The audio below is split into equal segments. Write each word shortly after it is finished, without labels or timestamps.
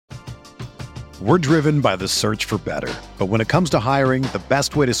We're driven by the search for better. But when it comes to hiring, the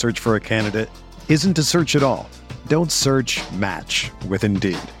best way to search for a candidate isn't to search at all. Don't search, match with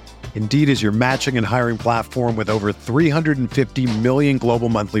Indeed. Indeed is your matching and hiring platform with over 350 million global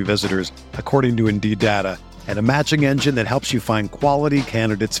monthly visitors, according to Indeed data, and a matching engine that helps you find quality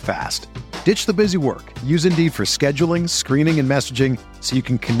candidates fast. Ditch the busy work. Use Indeed for scheduling, screening, and messaging so you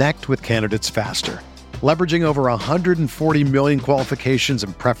can connect with candidates faster. Leveraging over 140 million qualifications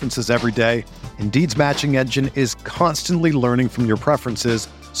and preferences every day, Indeed's matching engine is constantly learning from your preferences,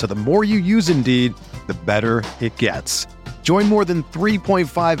 so the more you use Indeed, the better it gets. Join more than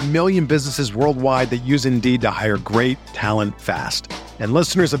 3.5 million businesses worldwide that use Indeed to hire great talent fast. And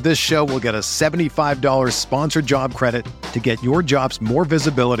listeners of this show will get a $75 sponsored job credit to get your jobs more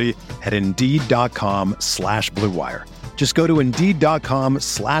visibility at Indeed.com/Blue Wire. Just go to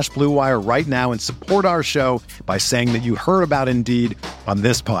Indeed.com/Blue Wire right now and support our show by saying that you heard about Indeed on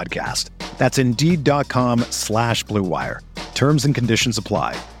this podcast. That's Indeed.com/Blue Wire. Terms and conditions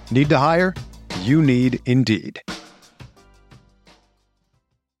apply. Need to hire? You need Indeed.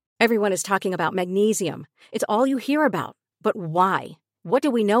 Everyone is talking about magnesium. It's all you hear about. But why? What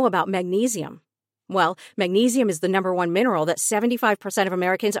do we know about magnesium? Well, magnesium is the number one mineral that 75% of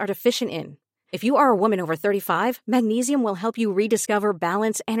Americans are deficient in. If you are a woman over 35, magnesium will help you rediscover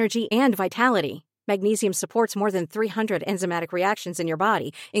balance, energy, and vitality. Magnesium supports more than 300 enzymatic reactions in your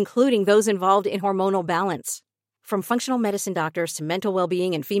body, including those involved in hormonal balance. From functional medicine doctors to mental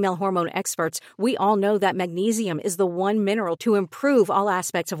well-being and female hormone experts, we all know that magnesium is the one mineral to improve all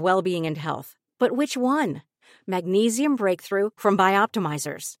aspects of well-being and health. But which one? Magnesium Breakthrough from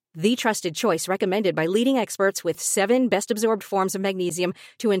Bioptimizers, the trusted choice recommended by leading experts with 7 best-absorbed forms of magnesium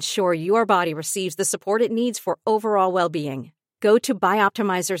to ensure your body receives the support it needs for overall well-being. Go to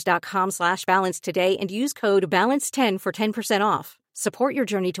bioptimizers.com/balance today and use code BALANCE10 for 10% off. Support your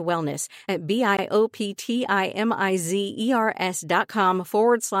journey to wellness at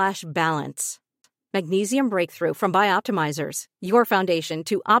bioptimizers.com/balance. Magnesium Breakthrough from Bioptimizers, your foundation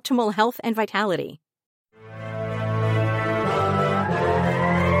to optimal health and vitality.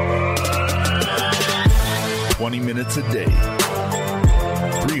 "20 minutes a day,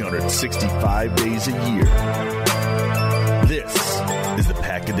 365 days a year. This is the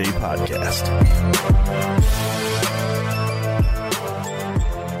Pack a Day Podcast.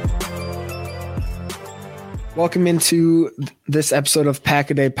 Welcome into this episode of Pack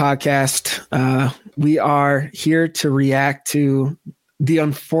a Day Podcast. We are here to react to the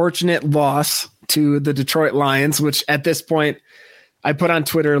unfortunate loss to the Detroit Lions, which at this point I put on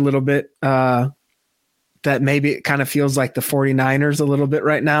Twitter a little bit that maybe it kind of feels like the 49ers a little bit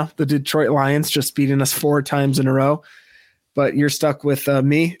right now. The Detroit Lions just beating us 4 times in a row. But you're stuck with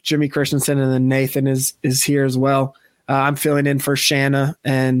me, Jimmy Christensen, and then Nathan is here as well. I'm filling in for Shanna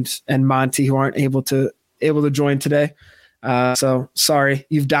and Monty, who aren't able to join today. So sorry,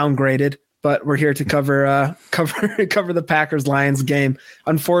 you've downgraded, but we're here to cover the Packers Lions game.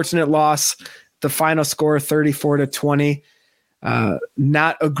 Unfortunate loss. The final score 34-20.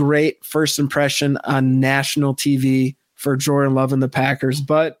 Not a great first impression on national TV for Jordan Love and the Packers,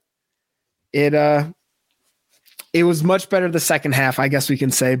 but it was much better the second half, I guess we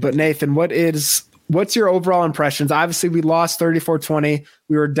can say. But Nathan, what's your overall impressions? Obviously, we lost 34-20.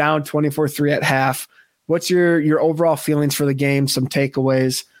 We were down 24-3 at half. What's your overall feelings for the game? Some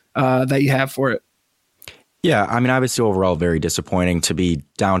takeaways that you have for it? Yeah, I mean, obviously overall very disappointing to be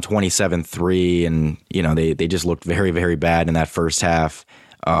down 27-3, and they just looked very, very bad in that first half.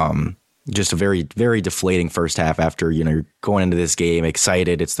 Just a very, very deflating first half after you're going into this game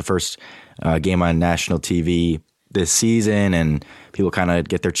excited. It's the first game on national TV this season, and people kind of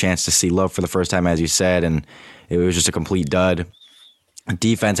get their chance to see Love for the first time, as you said, and it was just a complete dud.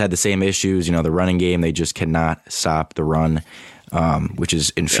 Defense had the same issues. The running game, they just cannot stop the run, which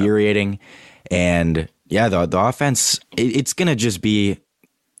is infuriating. Yeah. And yeah, the offense, it's going to just be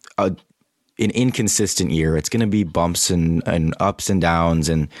an inconsistent year. It's going to be bumps and ups and downs.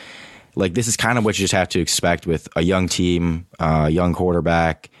 And like, this is kind of what you just have to expect with a young team, a young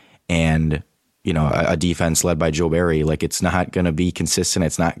quarterback, and a defense led by Joe Barry. Like, it's not going to be consistent.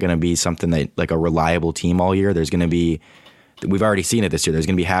 It's not going to be something that like a reliable team all year. There's going to be, we've already seen it this year. There's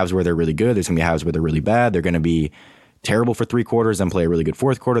going to be halves where they're really good. There's going to be halves where they're really bad. They're going to be terrible for 3 quarters and play a really good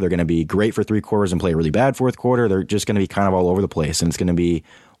fourth quarter. They're going to be great for 3 quarters and play a really bad fourth quarter. They're just going to be kind of all over the place. And it's going to be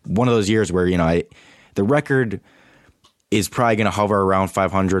one of those years where, the record is probably going to hover around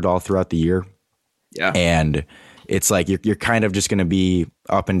 500 all throughout the year. Yeah. And it's like, you're kind of just going to be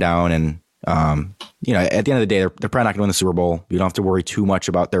up and down. And, at the end of the day, they're probably not going to win the Super Bowl. You don't have to worry too much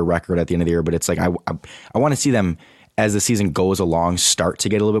about their record at the end of the year, but it's like, I want to see them as the season goes along, start to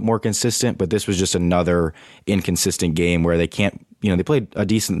get a little bit more consistent. But this was just another inconsistent game where they can't, they played a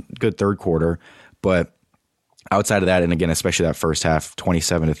good third quarter, but outside of that, and again, especially that first half,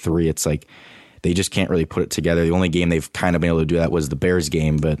 27-3, it's like they just can't really put it together. The only game they've kind of been able to do that was the Bears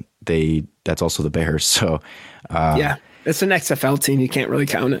game, but that's also the Bears. So yeah, it's an XFL team. You can't really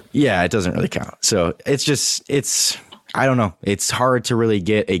count it. Yeah, it doesn't really count. So I don't know. It's hard to really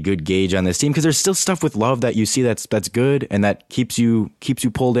get a good gauge on this team because there's still stuff with Love that you see that's good and that keeps you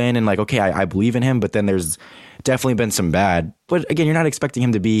pulled in and like, okay, I believe in him, but then there's definitely been some bad. But again, you're not expecting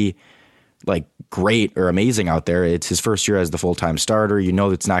him to be like great or amazing out there. It's his first year as the full-time starter.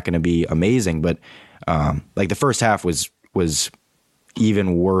 It's not going to be amazing, but like the first half was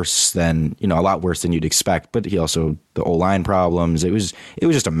even worse than, a lot worse than you'd expect. But he also, the O-line problems, it was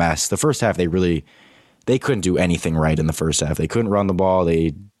just a mess. The first half, they couldn't do anything right in the first half. They couldn't run the ball.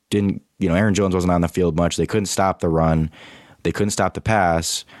 They didn't, Aaron Jones wasn't on the field much. They couldn't stop the run. They couldn't stop the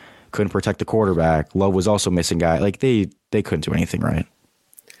pass. Couldn't protect the quarterback. Love was also missing guy. Like they couldn't do anything right.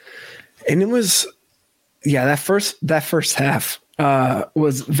 And it was, that first half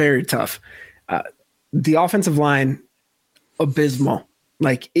was very tough. The offensive line, abysmal.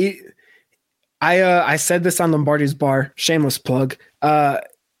 Like I said this on Lombardi's Bar, shameless plug.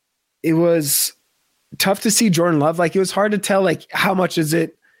 It was tough to see Jordan Love. Like it was hard to tell, like how much is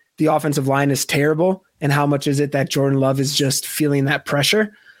it the offensive line is terrible and how much is it that Jordan Love is just feeling that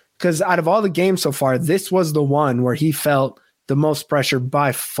pressure. Because out of all the games so far, this was the one where he felt the most pressure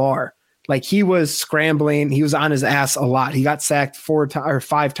by far. Like he was scrambling. He was on his ass a lot. He got sacked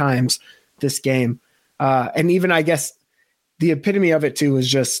 5 times this game. And even, I guess, the epitome of it too was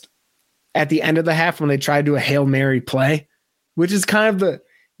just at the end of the half when they tried to do a Hail Mary play, which is kind of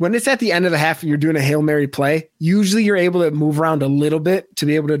when it's at the end of the half and you're doing a Hail Mary play, usually you're able to move around a little bit to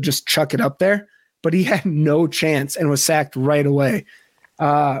be able to just chuck it up there. But he had no chance and was sacked right away.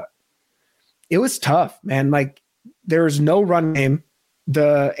 It was tough, man. Like there was no run game.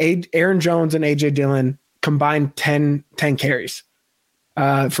 Aaron Jones and AJ Dillon combined 10 carries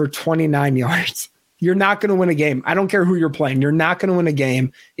for 29 yards. You're not going to win a game. I don't care who you're playing. You're not going to win a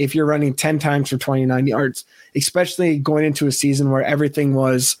game if you're running 10 times for 29 yards, especially going into a season where everything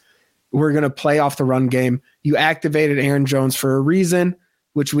was, we're going to play off the run game. You activated Aaron Jones for a reason,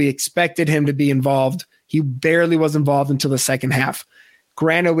 which we expected him to be involved. He barely was involved until the second half.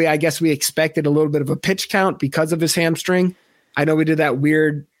 Granted, I guess we expected a little bit of a pitch count because of his hamstring. I know we did that we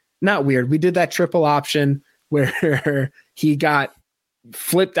did that triple option where he got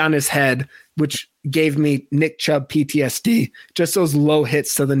flipped on his head, which gave me Nick Chubb PTSD. Just those low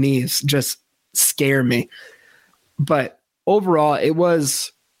hits to the knees just scare me. But overall, it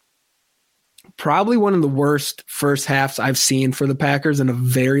was probably one of the worst first halves I've seen for the Packers in a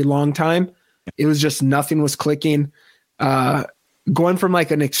very long time. It was just nothing was clicking. Going from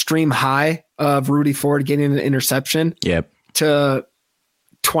like an extreme high of Rudy Ford getting an interception to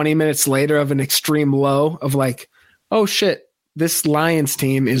 20 minutes later of an extreme low of like, oh shit, this Lions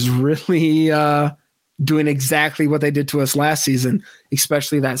team is really doing exactly what they did to us last season,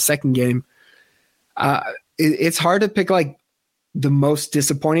 especially that second game. It's hard to pick like the most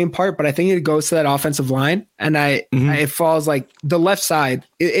disappointing part, but I think it goes to that offensive line. And it falls like the left side.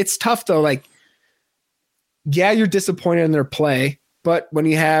 It's tough though. Like, yeah, you're disappointed in their play, but when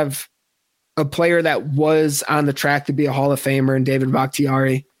you have a player that was on the track to be a Hall of Famer in David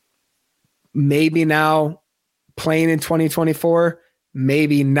Bakhtiari, maybe now playing in 2024,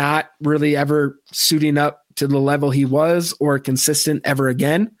 maybe not really ever suiting up to the level he was or consistent ever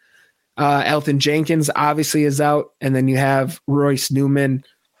again. Elton Jenkins obviously is out. And then you have Royce Newman,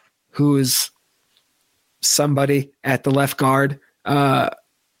 who is somebody at the left guard.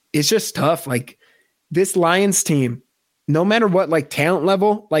 It's just tough. Like this Lions team, no matter what, like talent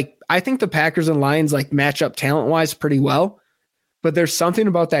level, like I think the Packers and Lions like match up talent wise pretty well, but there's something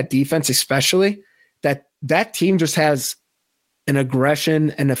about that defense, especially that team just has an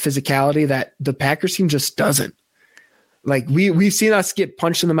aggression and a physicality that the Packers team just doesn't. Like we've seen us get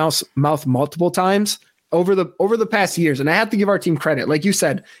punched in the mouth multiple times over the past years. And I have to give our team credit. Like you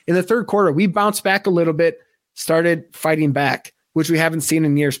said, in the third quarter, we bounced back a little bit, started fighting back, which we haven't seen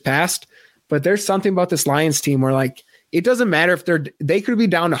in years past. But there's something about this Lions team where like, it doesn't matter if they could be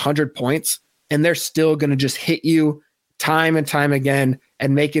down 100 points and they're still going to just hit you time and time again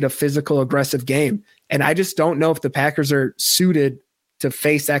and make it a physical, aggressive game. And I just don't know if the Packers are suited to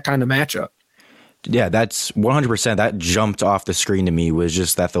face that kind of matchup. Yeah, that's 100%. That jumped off the screen to me was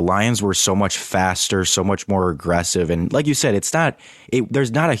just that the Lions were so much faster, so much more aggressive. And like you said,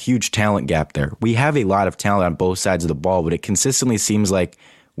 there's not a huge talent gap there. We have a lot of talent on both sides of the ball, but it consistently seems like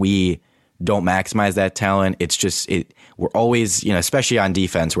we don't maximize that talent. It's just we're always, especially on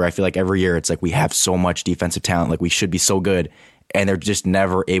defense, where I feel like every year it's like we have so much defensive talent, like we should be so good, and they're just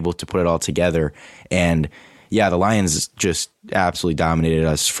never able to put it all together. And yeah, the Lions just absolutely dominated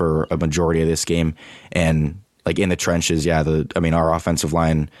us for a majority of this game. And like in the trenches, our offensive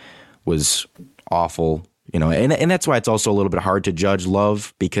line was awful, and that's why it's also a little bit hard to judge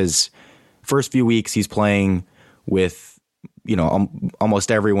Love, because first few weeks he's playing with,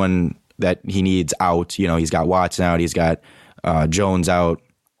 almost everyone that he needs out. He's got Watson out, he's got Jones out,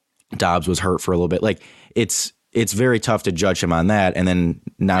 Dobbs was hurt for a little bit. Like it's very tough to judge him on that. And then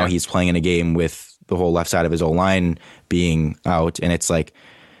now he's playing in a game with the whole left side of his O-line being out. And it's like,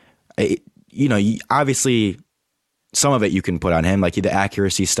 obviously some of it you can put on him, like the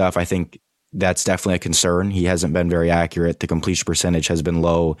accuracy stuff. I think that's definitely a concern. He hasn't been very accurate. The completion percentage has been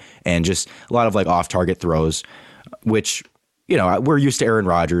low, and just a lot of like off target throws, which, we're used to Aaron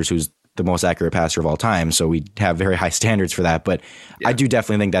Rodgers, who's the most accurate passer of all time. So we have very high standards for that. But I do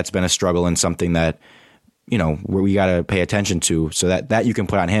definitely think that's been a struggle and something that, where we got to pay attention to, so that you can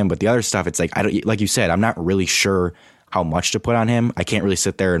put on him. But the other stuff, it's like, like you said, I'm not really sure how much to put on him. I can't really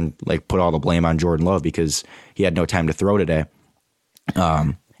sit there and like put all the blame on Jordan Love because he had no time to throw today.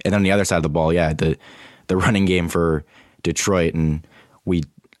 And then on the other side of the ball, the running game for Detroit, and we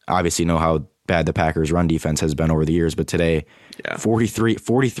obviously know how bad the Packers' run defense has been over the years. But today,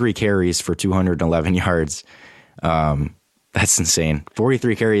 43 carries for 211 yards. That's insane.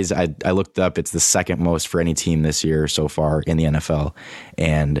 43 carries. I looked up. It's the second most for any team this year so far in the NFL.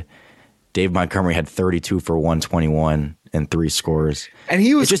 And Dave Montgomery had 32 for 121 and 3 scores. And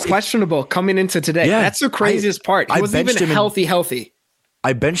he was questionable coming into today. Yeah, that's the craziest part. He wasn't even healthy.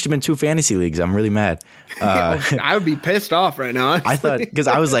 I benched him in 2 fantasy leagues. I'm really mad. I would be pissed off right now. Honestly. I thought, because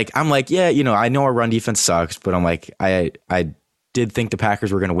I'm like, I know our run defense sucks, but I'm like, I did think the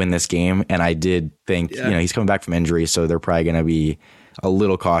Packers were going to win this game, and I did think, he's coming back from injury, so they're probably going to be a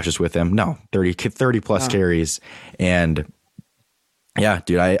little cautious with him. No, 30 plus carries, and yeah,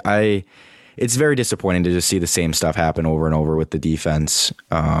 dude, it's very disappointing to just see the same stuff happen over and over with the defense.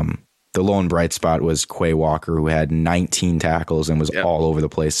 The lone bright spot was Quay Walker, who had 19 tackles and was all over the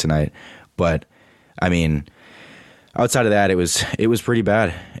place tonight. But I mean, outside of that, it was pretty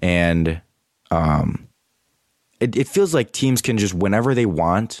bad, and it feels like teams can just, whenever they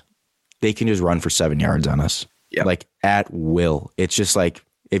want, they can just run for 7 yards on us, like at will. It's just like,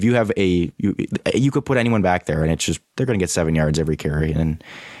 if you have you could put anyone back there, and it's just, they're going to get 7 yards every carry, and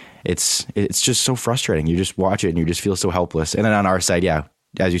it's just so frustrating. You just watch it and you just feel so helpless. And then on our side,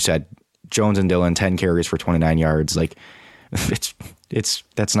 as you said, Jones and Dillon, 10 carries for 29 yards. Like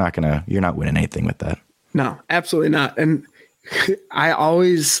that's not gonna, you're not winning anything with that. No, absolutely not. And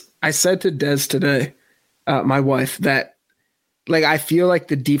I said to Des today, my wife, that like, I feel like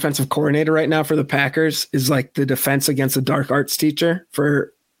the defensive coordinator right now for the Packers is like the defense against the dark arts teacher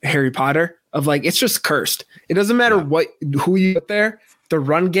for Harry Potter, of like, it's just cursed. It doesn't matter who you put there. The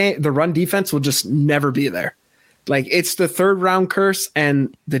run defense will just never be there. Like, it's the 3rd round curse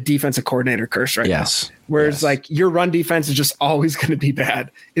and the defensive coordinator curse right now. Whereas like your run defense is just always going to be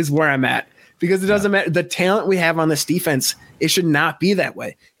bad, is where I'm at, because it doesn't matter. The talent we have on this defense, it should not be that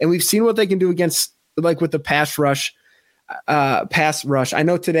way. And we've seen what they can do against, like, with the pass rush. I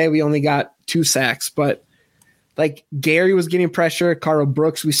know today we only got 2 sacks, but like Gary was getting pressure. Carl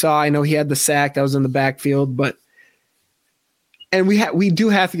Brooks, we saw, I know he had the sack that was in the backfield, and we do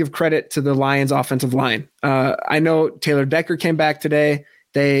have to give credit to the Lions offensive line. I know Taylor Decker came back today.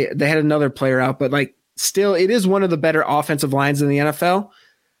 They had another player out, but like, still, it is one of the better offensive lines in the NFL.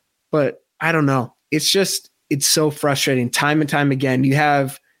 But I don't know. It's so frustrating time and time again.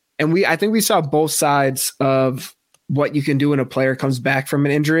 I think we saw both sides of what you can do when a player comes back from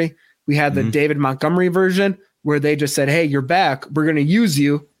an injury. We had the David Montgomery version, where they just said, hey, you're back. We're going to use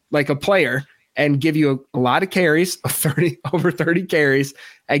you like a player and give you a lot of carries, over 30 carries,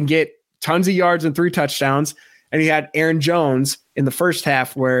 and get tons of yards and 3 touchdowns. And you had Aaron Jones in the first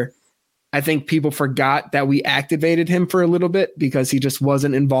half, where I think people forgot that we activated him for a little bit because he just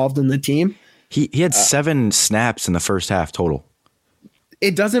wasn't involved in the team. He had 7 snaps in the first half total.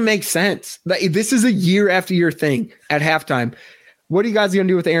 It doesn't make sense. This is a year after year thing at halftime. What are you guys going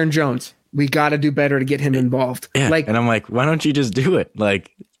to do with Aaron Jones? We got to do better to get him involved. Yeah. And I'm like, why don't you just do it?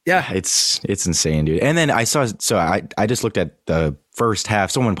 Like, yeah, it's insane, dude. And then I just looked at the first half.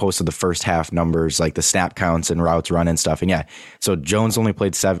 Someone posted the first half numbers, like the snap counts and routes run and stuff. And so Jones only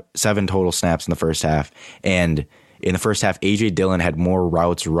played 7 total snaps in the first half. And in the first half, AJ Dillon had more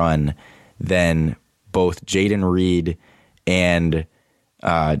routes run than both Jaden Reed and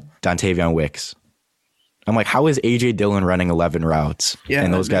Dontavion Wicks. I'm like, how is AJ Dillon running 11 routes? Yeah,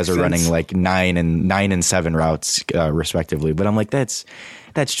 and those guys are running like 9 and 7 routes respectively. But I'm like, that's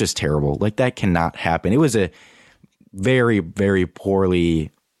just terrible. Like, that cannot happen. It was a very, very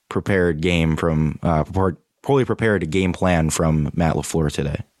poorly prepared game from poorly prepared game plan from Matt LaFleur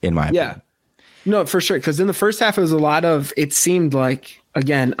today, in my opinion. No, for sure. Because in the first half, it was a lot of, it seemed like,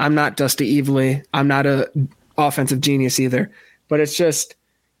 again, I'm not Dusty Evely. I'm not a offensive genius either. But it's just,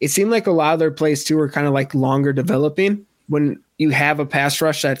 it seemed like a lot of their plays too were kind of like longer developing. When you have a pass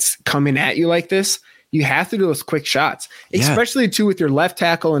rush that's coming at you like this, you have to do those quick shots, especially too with your left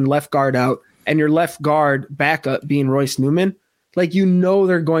tackle and left guard out and your left guard backup being Royce Newman. Like, you know,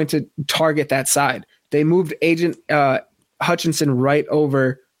 they're going to target that side. They moved Agent Hutchinson right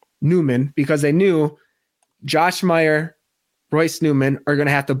over Newman because they knew Josh Meyer, Royce Newman are going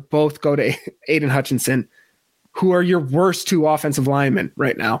to have to both go to Aiden Hutchinson, who are your worst two offensive linemen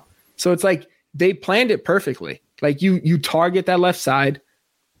right now. So it's like they planned it perfectly. Like, you target that left side.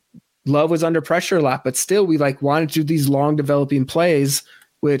 Love was under pressure a lot, but still we like wanted to do these long developing plays,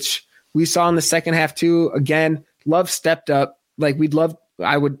 which we saw in the second half too. Again, Love stepped up. Like,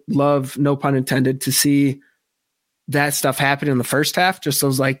 I would love, no pun intended, to see that stuff happen in the first half, just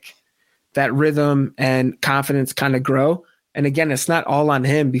those like that rhythm and confidence kind of grow. And again, it's not all on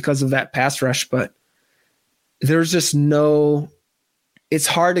him because of that pass rush, but there's just it's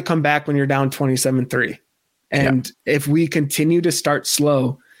hard to come back when you're down 27-3. And if we continue to start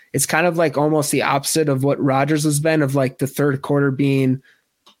slow, it's kind of like almost the opposite of what Rodgers has been, of like the third quarter being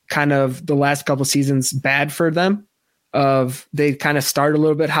kind of the last couple seasons bad for them, of they kind of start a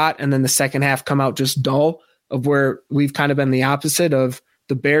little bit hot and then the second half come out just dull, of where we've kind of been the opposite of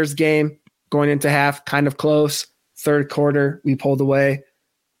the Bears game going into half, kind of close. Third quarter, we pulled away.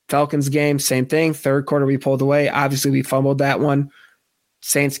 Falcons game, same thing. Third quarter, we pulled away. Obviously, we fumbled that one.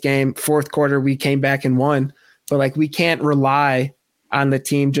 Saints game, fourth quarter, we came back and won. But like, we can't rely on the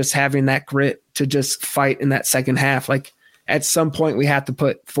team just having that grit to just fight in that second half. Like, at some point, we have to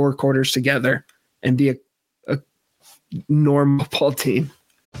put 4 quarters together and be a normal ball team.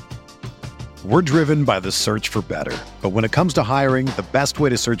 We're driven by the search for better. But when it comes to hiring, the best way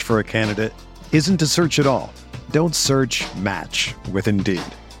to search for a candidate isn't to search at all. Don't search, match with Indeed.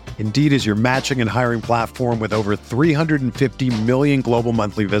 Indeed is your matching and hiring platform with over 350 million global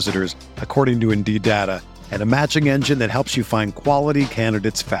monthly visitors, according to Indeed data, and a matching engine that helps you find quality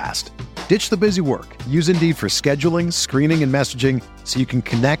candidates fast. Ditch the busy work. Use Indeed for scheduling, screening, and messaging so you can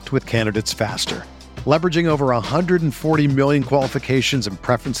connect with candidates faster. Leveraging over 140 million qualifications and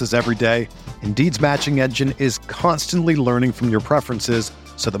preferences every day, Indeed's matching engine is constantly learning from your preferences,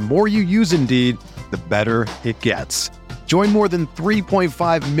 so the more you use Indeed, the better it gets. Join more than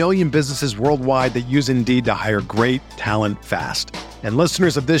 3.5 million businesses worldwide that use Indeed to hire great talent fast. And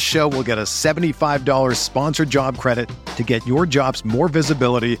listeners of this show will get a $75 sponsored job credit to get your jobs more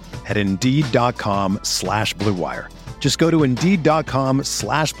visibility at Indeed.com/Blue Wire. Just go to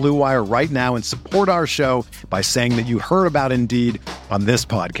Indeed.com/Blue Wire right now and support our show by saying that you heard about Indeed on this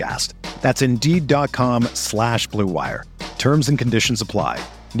podcast. That's Indeed.com/Blue Wire. Terms and conditions apply.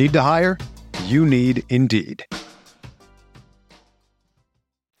 Need to hire? You need Indeed.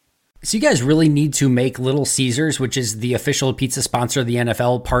 So you guys really need to make Little Caesars, which is the official pizza sponsor of the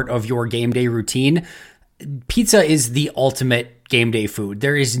NFL, part of your game day routine. Pizza is the ultimate game day food.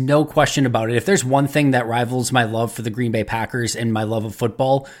 There is no question about it. If there's one thing that rivals my love for the Green Bay Packers and my love of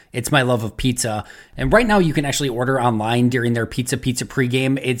football, it's my love of pizza. And right now you can actually order online during their Pizza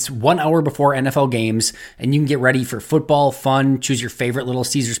pregame. It's 1 hour before NFL games, and you can get ready for football, fun, choose your favorite Little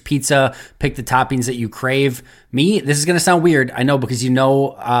Caesars pizza, pick the toppings that you crave. Me, this is going to sound weird, I know, because you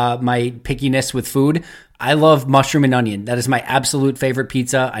know my pickiness with food. I love mushroom and onion. That is my absolute favorite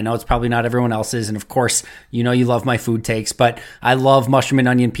pizza. I know it's probably not everyone else's. And of course, you know you love my food takes, but I love mushroom and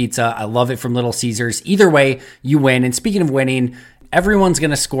onion pizza. I love it from Little Caesars. Either way, you win. And speaking of winning, everyone's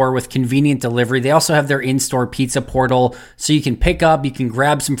going to score with convenient delivery. They also have their in-store pizza portal, so you can pick up, you can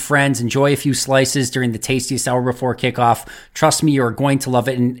grab some friends, enjoy a few slices during the tastiest hour before kickoff. Trust me, you're going to love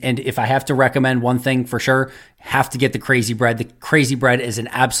it. And if I have to recommend one thing for sure, have to get the Crazy Bread. The Crazy Bread is an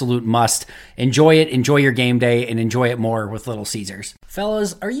absolute must. Enjoy it, enjoy your game day, and enjoy it more with Little Caesars.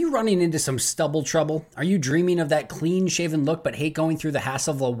 Fellas, are you running into some stubble trouble? Are you dreaming of that clean-shaven look but hate going through the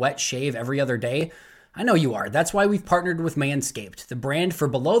hassle of a wet shave every other day? I know you are. That's why we've partnered with Manscaped. The brand for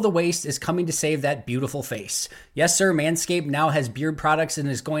below the waist is coming to save that beautiful face. Yes, sir, Manscaped now has beard products and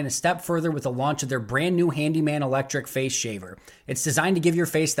is going a step further with the launch of their brand new Handyman electric face shaver. It's designed to give your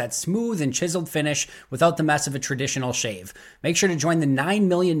face that smooth and chiseled finish without the mess of a traditional shave. Make sure to join the 9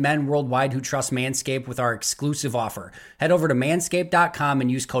 million men worldwide who trust Manscaped with our exclusive offer. Head over to manscaped.com and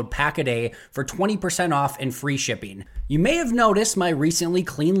use code PACKADAY for 20% off and free shipping. You may have noticed my recently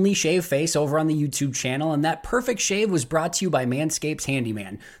cleanly shaved face over on the YouTube channel, and that perfect shave was brought to you by Manscaped's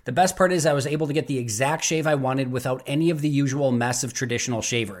Handyman. The best part is I was able to get the exact shave I wanted without any of the usual mess of traditional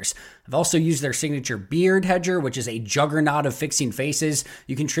shavers. I've also used their signature beard hedger, which is a juggernaut of fixing faces.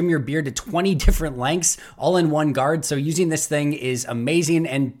 You can trim your beard to 20 different lengths, all in one guard, so using this thing is amazing,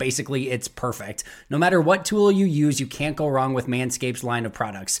 and basically it's perfect. No matter what tool you use, you can't go wrong with Manscaped's line of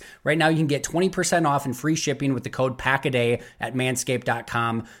products. Right now you can get 20% off and free shipping with the code PACKADAY at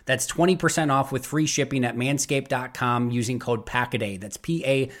manscaped.com. That's 20% off with free shipping at manscaped.com using code PACKADAY. That's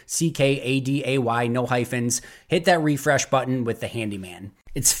PACKADAY, no hyphens. Hit that refresh button with the Handyman.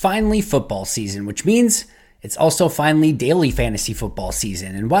 It's finally football season, which means it's also finally daily fantasy football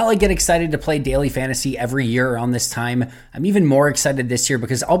season. And while I get excited to play daily fantasy every year around this time, I'm even more excited this year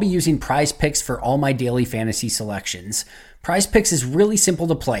because I'll be using Prize Picks for all my daily fantasy selections. Prize Picks is really simple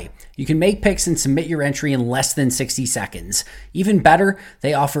to play. You can make picks and submit your entry in less than 60 seconds. Even better,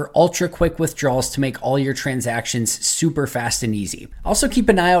 they offer ultra quick withdrawals to make all your transactions super fast and easy. Also keep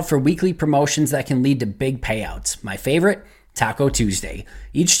an eye out for weekly promotions that can lead to big payouts. My favorite? Taco Tuesday.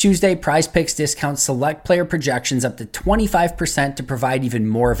 Each Tuesday, Prize Picks discounts select player projections up to 25% to provide even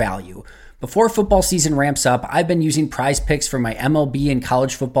more value. Before football season ramps up, I've been using Prize Picks for my MLB and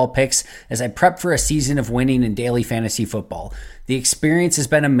college football picks as I prep for a season of winning in daily fantasy football. The experience has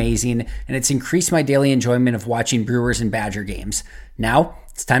been amazing, and it's increased my daily enjoyment of watching Brewers and Badger games. Now,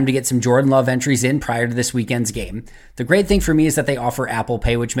 it's time to get some Jordan Love entries in prior to this weekend's game. The great thing for me is that they offer Apple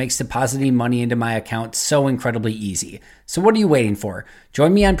Pay, which makes depositing money into my account so incredibly easy. So what are you waiting for?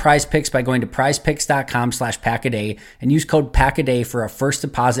 Join me on Prize Picks by going to prizepicks.com/packaday and use code PACKADAY for a first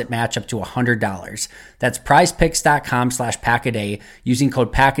deposit match up to $100. That's prizepicks.com/packaday using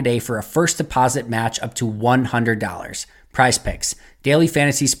code PACKADAY for a first deposit match up to $100. Prize Picks, daily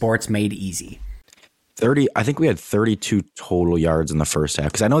fantasy sports made easy. I think we had 32 total yards in the first half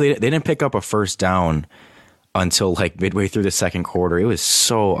because I know they didn't pick up a first down until like midway through the second quarter. It was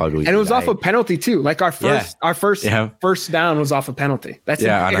so ugly. And it was off a penalty too. Like our first down was off a penalty. That's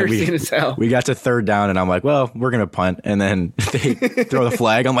embarrassing as hell. We got to third down and I'm like, well, we're going to punt. And then they throw the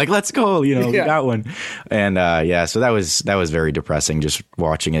flag. I'm like, let's go. We got one. And so that was very depressing just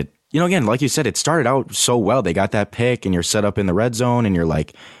watching it. Again, like you said, it started out so well. They got that pick and you're set up in the red zone and you're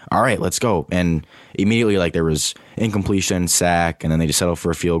like, all right, let's go. And immediately like there was incompletion, sack, and then they just settled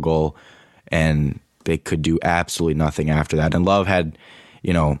for a field goal and they could do absolutely nothing after that. And Love had,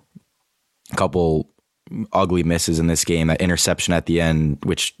 a couple ugly misses in this game. That interception at the end,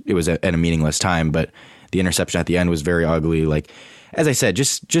 which it was at a meaningless time, but the interception at the end was very ugly. Like, as I said,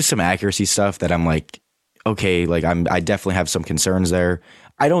 just some accuracy stuff that I'm like, okay, like I definitely have some concerns there.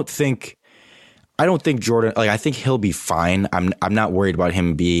 I don't think Jordan, like I think he'll be fine. I'm not worried about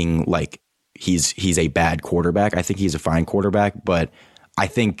him being like he's a bad quarterback. I think he's a fine quarterback, but I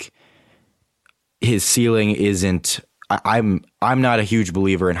think his ceiling isn't. I'm not a huge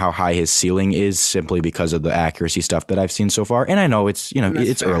believer in how high his ceiling is simply because of the accuracy stuff that I've seen so far. And I know it's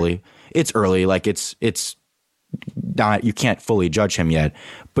it's fair. Early. It's early. Like it's not, you can't fully judge him yet.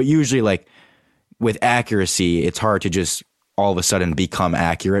 But usually like with accuracy, it's hard to just all of a sudden become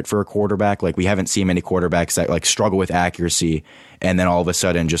accurate for a quarterback. Like we haven't seen many quarterbacks that like struggle with accuracy and then all of a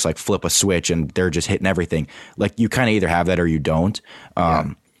sudden just like flip a switch and they're just hitting everything. Like you kind of either have that or you don't.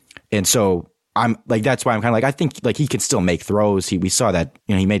 And so I'm like, that's why I'm kind of like, I think like he can still make throws. We saw that,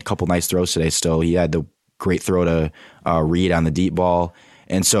 he made a couple nice throws today still. He had the great throw to Reed on the deep ball.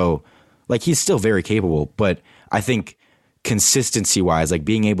 And so like, he's still very capable, but I think consistency wise, like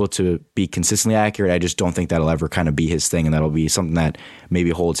being able to be consistently accurate, I just don't think that'll ever kind of be his thing. And that'll be something that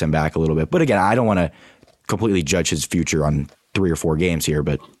maybe holds him back a little bit. But again, I don't want to completely judge his future on 3 or 4 games here,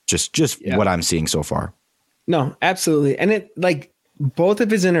 but just what I'm seeing so far. No, absolutely. And it like both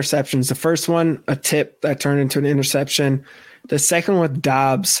of his interceptions, the first one, a tip that turned into an interception, the second with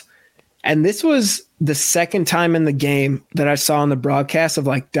Dobbs. And this was the second time in the game that I saw on the broadcast of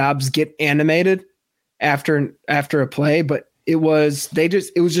like Dobbs get animated after a play, but it was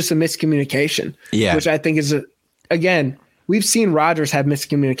just a miscommunication. Yeah. Which I think is again, we've seen Rodgers have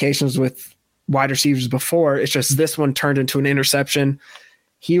miscommunications with wide receivers before. It's just this one turned into an interception.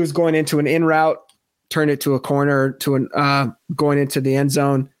 He was going into an in route, turned it to a corner going into the end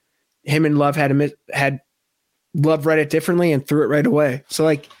zone. him and Love had Love read it differently and threw it right away. So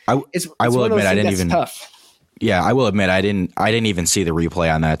like, I will admit I didn't even. Tough. Yeah, I will admit I didn't even see the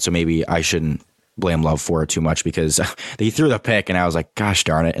replay on that, so maybe I shouldn't blame Love for it too much because he threw the pick and I was like, gosh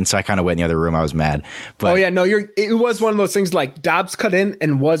darn it. And so I kind of went in the other room. I was mad. But it was one of those things like Dobbs cut in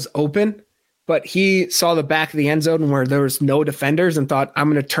and was open, but he saw the back of the end zone where there was no defenders and thought, I'm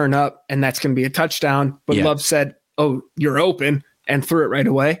going to turn up and that's going to be a touchdown. But Love said, oh, you're open, and threw it right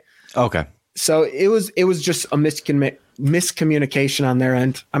away. Okay. So it was just a miscommunication on their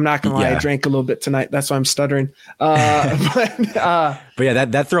end. I'm not gonna lie, I drank a little bit tonight. That's why I'm stuttering. But yeah,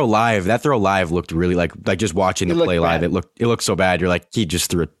 that throw live looked really like just watching the play live. It looked so bad. You're like, he just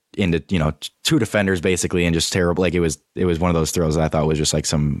threw it into two defenders basically and just terrible. Like it was one of those throws that I thought was just like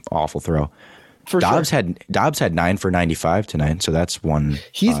some awful throw. Dobbs had 9 for 95 tonight, so that's one.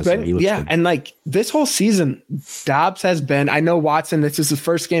 He's been good. And like this whole season, Dobbs has been. I know Watson. This is his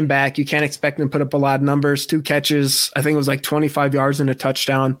first game back. You can't expect him to put up a lot of numbers. 2 catches. I think it was like 25 yards and a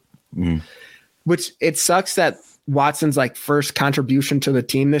touchdown. Which it sucks that Watson's like first contribution to the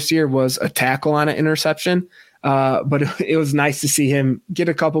team this year was a tackle on an interception. But it was nice to see him get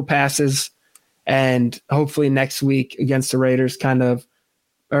a couple passes, and hopefully next week against the Raiders,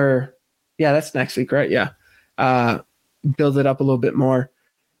 yeah, that's next week, right? Yeah. Build it up a little bit more.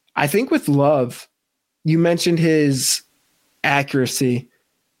 I think with Love, you mentioned his accuracy.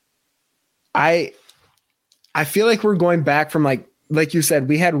 I feel like we're going back from like you said,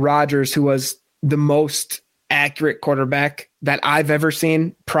 we had Rodgers, who was the most accurate quarterback that I've ever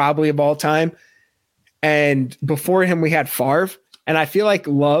seen, probably of all time. And before him, we had Favre. And I feel like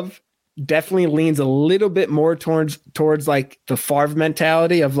Love definitely leans a little bit more towards like the Favre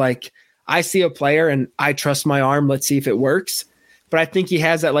mentality of like, I see a player and I trust my arm. Let's see if it works. But I think he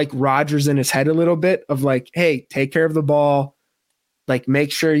has that like Rodgers in his head a little bit of like, hey, take care of the ball. Like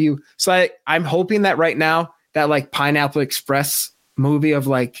make sure you. So I'm hoping that right now that like Pineapple Express movie of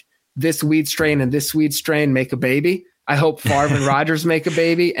like this weed strain and this weed strain make a baby. I hope Favre and Rodgers make a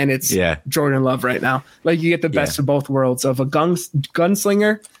baby, and it's Jordan Love right now. Like you get the best of both worlds of a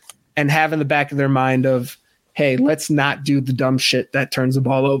gunslinger and having the back of their mind of, hey, let's not do the dumb shit that turns the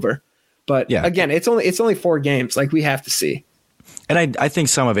ball over. But again, it's only 4 games. Like we have to see. And I think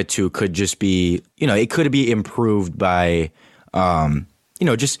some of it too could just be, it could be improved by,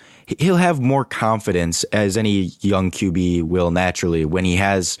 just he'll have more confidence as any young QB will naturally when he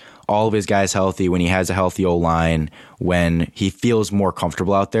has all of his guys healthy, when he has a healthy O-line, when he feels more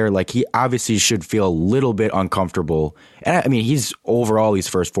comfortable out there. Like he obviously should feel a little bit uncomfortable. And I mean, he's overall these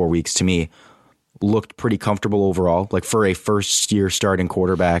first 4 weeks to me looked pretty comfortable overall. Like for a first year starting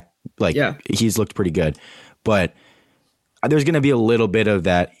quarterback, he's looked pretty good. But there's going to be a little bit of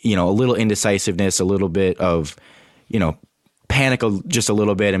that, a little indecisiveness, a little bit of, panic just a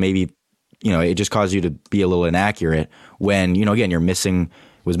little bit, and maybe, it just caused you to be a little inaccurate when, again,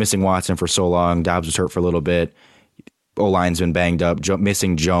 was missing Watson for so long. Dobbs was hurt for a little bit. O-line's been banged up,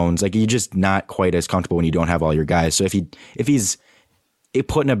 missing Jones. Like you're just not quite as comfortable when you don't have all your guys. So if he's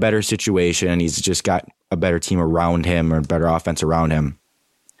put in a better situation and he's just got a better team around him or better offense around him,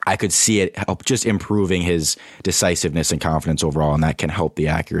 I could see it help just improving his decisiveness and confidence overall, and that can help the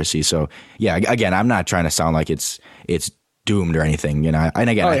accuracy. So yeah, again, I'm not trying to sound like it's doomed or anything, And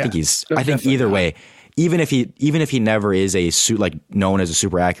again, I think either way, even if he never is known as a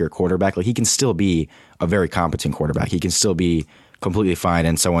super accurate quarterback, like he can still be a very competent quarterback. He can still be completely fine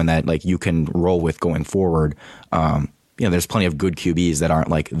and someone that like you can roll with going forward. There's plenty of good QBs that aren't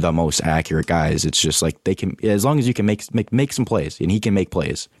like the most accurate guys. It's just like they can, as long as you can make some plays, and he can make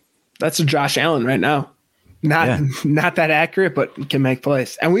plays. That's a Josh Allen right now. Not that accurate, but can make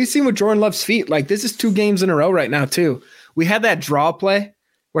plays. And we've seen with Jordan Love's feet, like this is 2 games in a row right now too. We had that draw play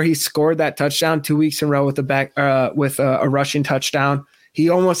where he scored that touchdown 2 weeks in a row with a rushing touchdown. He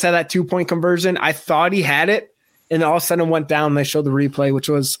almost had that 2-point conversion. I thought he had it, and all of a sudden went down. They showed the replay, which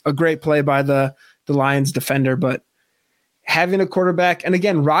was a great play by the Lions defender, but having a quarterback, and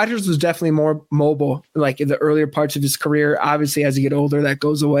again, Rodgers was definitely more mobile, like in the earlier parts of his career. Obviously, as you get older, that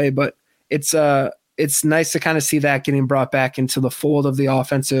goes away, but it's nice to kind of see that getting brought back into the fold of the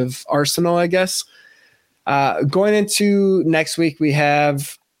offensive arsenal, I guess. Going into next week,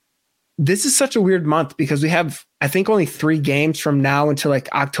 this is such a weird month because we have, I think, only 3 games from now until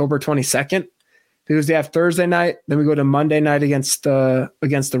like October 22nd, because we have Thursday night, then we go to Monday night against the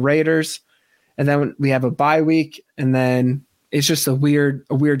Raiders. And then we have a bye week, and then it's just a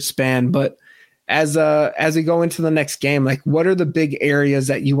weird span. But as we go into the next game, like what are the big areas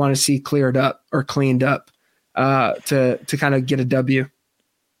that you want to see cleared up or cleaned up to kind of get a W?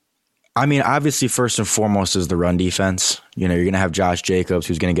 I mean, obviously, first and foremost is the run defense. You're going to have Josh Jacobs,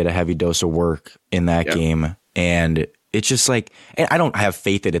 who's going to get a heavy dose of work in that game. And it's just like, and I don't have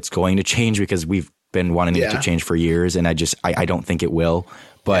faith that it's going to change because we've been wanting it to change for years. And I don't think it will.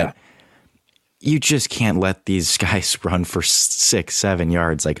 But you just can't let these guys run for 6-7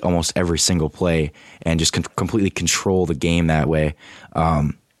 yards like almost every single play and just completely control the game that way.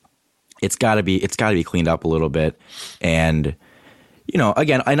 It's got to be cleaned up a little bit. And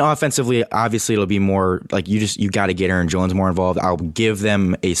again, I know offensively, obviously it'll be more like you got to get Aaron Jones more involved. I'll give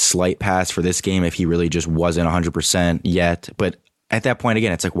them a slight pass for this game if he really just wasn't 100% yet. But at that point,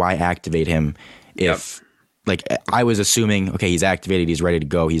 again, it's like, why activate him if like I was assuming, okay, he's activated, he's ready to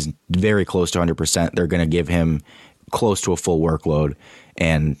go. He's very close to 100%. They're going to give him close to a full workload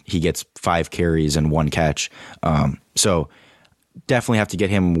and he gets 5 carries and 1 catch. So definitely have to get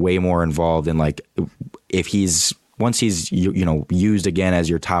him way more involved. And like once he's used again as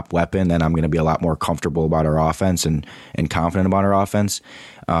your top weapon, then I'm going to be a lot more comfortable about our offense and confident about our offense.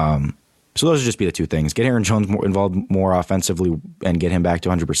 So those would just be the 2 things: get Aaron Jones involved more offensively and get him back to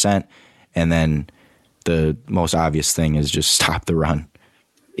 100%. And then the most obvious thing is just stop the run.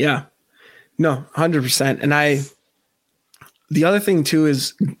 Yeah, no, 100%. And the other thing too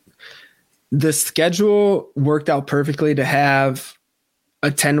is the schedule worked out perfectly to have a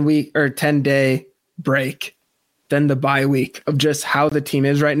 10-week or 10-day break, then the bye week of just how the team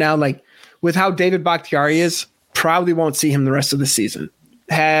is right now. Like with how David Bakhtiari is, probably won't see him the rest of the season.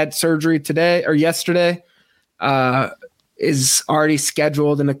 Had surgery today or yesterday, is already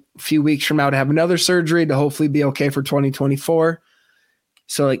scheduled in a few weeks from now to have another surgery to hopefully be okay for 2024.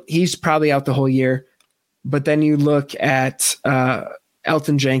 So like he's probably out the whole year. But then you look at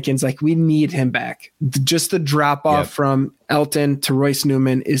Elgton Jenkins, like we need him back. Just the drop off from Elgton to Royce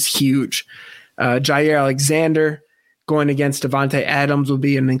Newman is huge. Jair Alexander going against Davante Adams will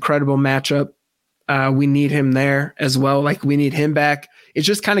be an incredible matchup. We need him there as well. Like we need him back. It's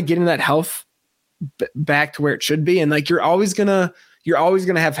just kind of getting that health back to where it should be. And like, you're always going to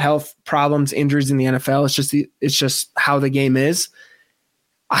have health problems, injuries in the NFL. It's just how the game is.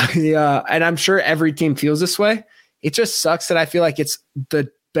 And I'm sure every team feels this way. It just sucks that I feel like it's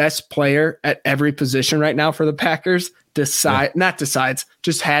the best player at every position right now for the Packers just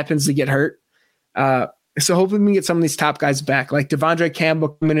happens to get hurt. So hopefully we can get some of these top guys back, like Devondre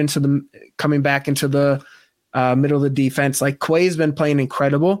Campbell coming back into the middle of the defense. Like Quay's been playing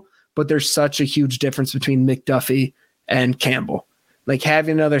incredible, but there's such a huge difference between McDuffie and Campbell. Like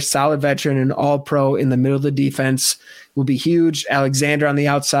having another solid veteran and all pro in the middle of the defense will be huge. Alexander on the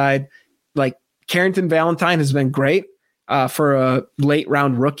outside, like Carrington Valentine has been great for a late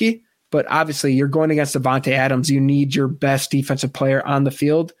round rookie, but obviously you're going against Davante Adams. You need your best defensive player on the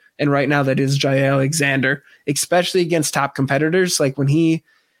field. And right now that is Jair Alexander, especially against top competitors. Like we've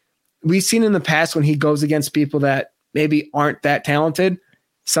seen in the past when he goes against people that maybe aren't that talented,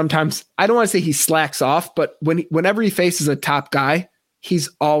 sometimes I don't want to say he slacks off, but whenever he faces a top guy, he's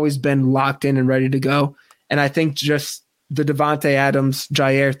always been locked in and ready to go. And I think just the Davante Adams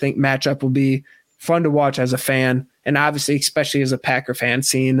Jair matchup will be fun to watch as a fan. And obviously, especially as a Packer fan,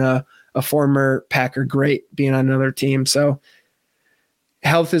 seeing a former Packer great being on another team. So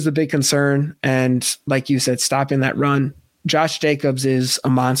health is a big concern. And like you said, stopping that run. Josh Jacobs is a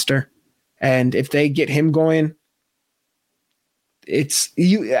monster. And if they get him going,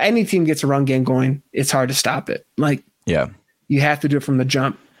 any team gets a run game going, it's hard to stop it. Like, you have to do it from the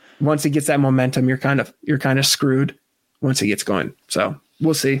jump. Once it gets that momentum, you're kind of screwed once it gets going. So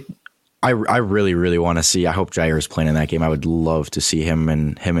we'll see. I really, really want to see. I hope Jair is playing in that game. I would love to see him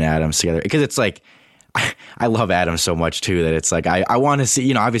and Adams together, because it's like I love Adams so much too that it's like I want to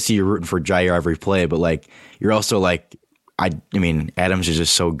see. Obviously you're rooting for Jair every play, but like you're also like I mean Adams is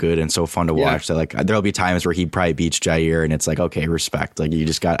just so good and so fun to watch that like there'll be times where he probably beats Jair and it's like, okay, respect. Like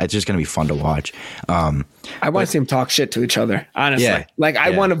it's just gonna be fun to watch. I want to see them talk shit to each other. Honestly, I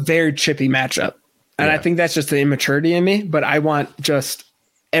want a very chippy matchup, and I think that's just the immaturity in me. But I want just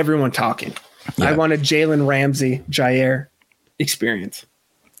everyone talking. I want a Jalen Ramsey Jair experience.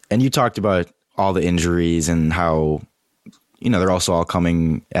 And you talked about all the injuries and how they're also all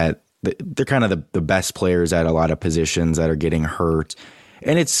coming at. They're kind of the best players at a lot of positions that are getting hurt.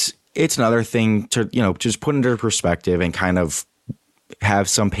 And it's another thing to, just put into perspective and kind of have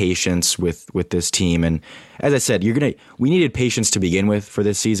some patience with this team. And as I said, we needed patience to begin with for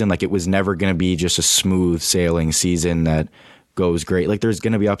this season. Like it was never going to be just a smooth sailing season that goes great. Like there's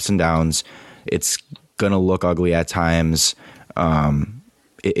going to be ups and downs. It's going to look ugly at times.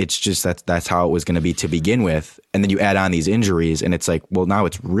 It's just that's how it was going to be to begin with. And then you add on these injuries and it's like, well, now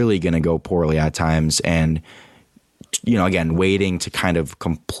it's really going to go poorly at times. And again, waiting to kind of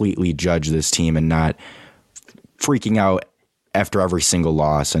completely judge this team and not freaking out after every single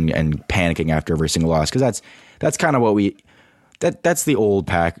loss and panicking after every single loss. Because that's kind of what that's the old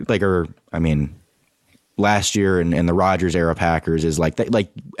Pack, last year in the Rodgers era Packers is like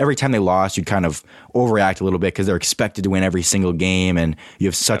every time they lost, you'd kind of overreact a little bit because they're expected to win every single game and you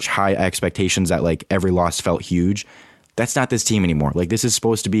have such high expectations that like every loss felt huge. That's not this team anymore. Like this is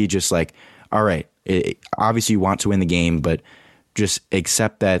supposed to be just like, all right, obviously you want to win the game, but just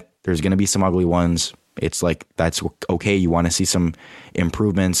accept that there's going to be some ugly ones. It's like, that's okay. You want to see some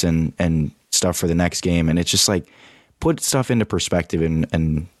improvements and stuff for the next game. And it's just like, put stuff into perspective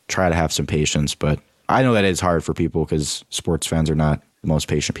and try to have some patience. But I know that it's hard for people because sports fans are not the most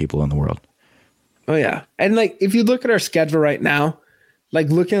patient people in the world. Oh, yeah. And like, if you look at our schedule right now, like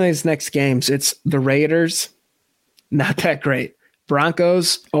looking at these next games, it's the Raiders, not that great.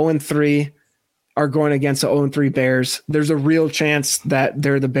 Broncos, 0-3, are going against the 0-3 Bears. There's a real chance that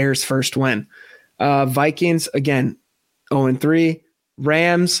they're the Bears' first win. Vikings, again, 0-3.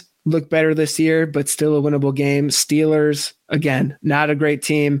 Rams look better this year, but still a winnable game. Steelers, again, not a great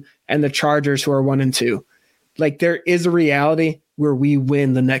team. And the Chargers, who are 1-2. Like, there is a reality where we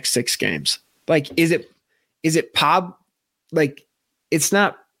win the next 6 games. Like, is it pop? Like, it's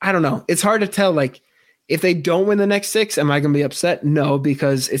not, I don't know. It's hard to tell. Like, if they don't win the next 6, am I going to be upset? No,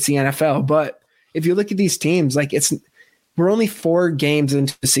 because it's the NFL. But if you look at these teams, like we're only 4 games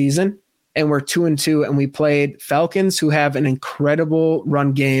into the season and we're 2-2, and we played Falcons, who have an incredible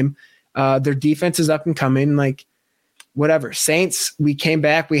run game. Their defense is up and coming. Like, whatever. Saints, we came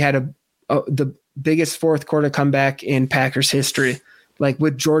back. We had the biggest fourth quarter comeback in Packers history, like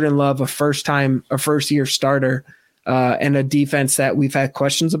with Jordan Love, a first year starter, and a defense that we've had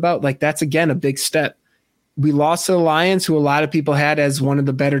questions about. Like, that's again a big step. We lost to the Lions, who a lot of people had as one of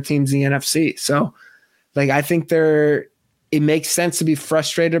the better teams in the NFC. So, like, I think it makes sense to be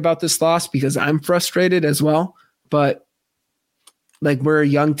frustrated about this loss because I'm frustrated as well. But like, we're a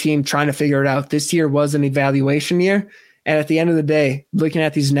young team trying to figure it out. This year was an evaluation year. And at the end of the day, looking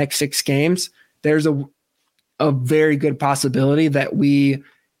at these next 6 games, there's a very good possibility that we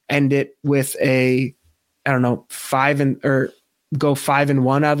end it with go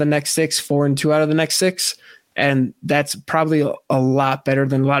 5-1 out of the next 6, 4-2 out of the next 6. And that's probably a lot better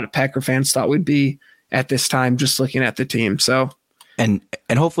than a lot of Packer fans thought we'd be at this time, just looking at the team. So, and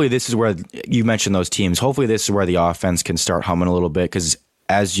hopefully this is where you mentioned those teams. Hopefully this is where the offense can start humming a little bit. Cause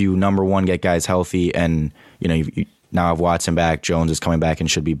as you, number one, get guys healthy and you now have Watson back, Jones is coming back and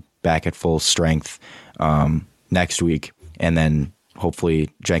should be back at full strength, next week. And then hopefully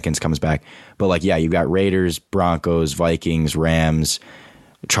Jenkins comes back. But like, yeah, you've got Raiders, Broncos, Vikings, Rams,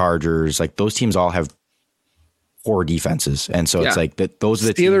 Chargers. Like, those teams all have poor defenses. And so it's like that. Those are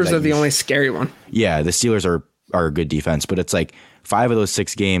the Steelers are the only scary one. Yeah. The Steelers are a good defense, but it's like 5 of those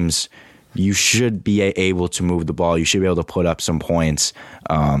 6 games, you should be able to move the ball. You should be able to put up some points.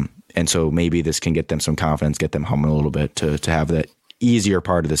 And so maybe this can get them some confidence, get them humming a little bit to have that easier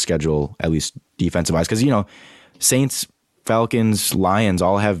part of the schedule, at least defensive wise. Cause Saints, Falcons, Lions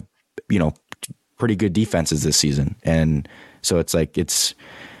all have, pretty good defenses this season. And so it's like,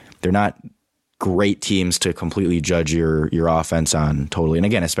 they're not great teams to completely judge your offense on totally. And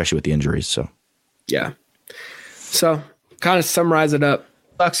again, especially with the injuries. So, yeah. So kind of summarize it up.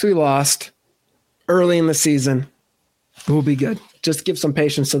 Sucks we lost early in the season. We'll be good. Just give some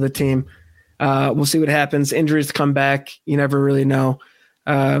patience to the team. We'll see what happens. Injuries come back. You never really know.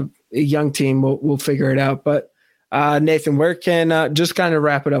 A young team, we'll figure it out. But Nathan, where can just kind of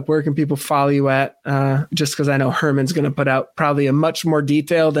wrap it up? Where can people follow you at? Just because I know Herman's going to put out probably a much more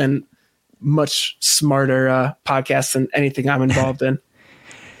detailed and much smarter podcast than anything I'm involved in.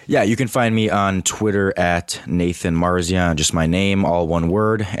 Yeah, you can find me on Twitter at Nathan Marzion, just my name, all one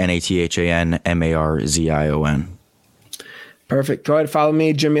word, NathanMarzion. Perfect. Go ahead and follow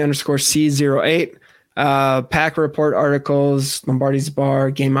me, Jimmy_C08. Packer Report articles, Lombardi's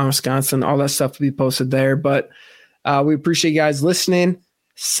Bar, Game On Wisconsin, all that stuff will be posted there. But we appreciate you guys listening.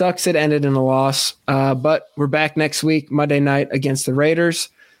 Sucks it ended in a loss, but we're back next week, Monday night against the Raiders.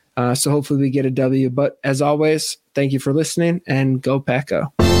 So hopefully we get a W. But as always, thank you for listening and go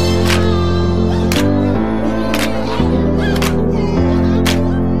Pack-O.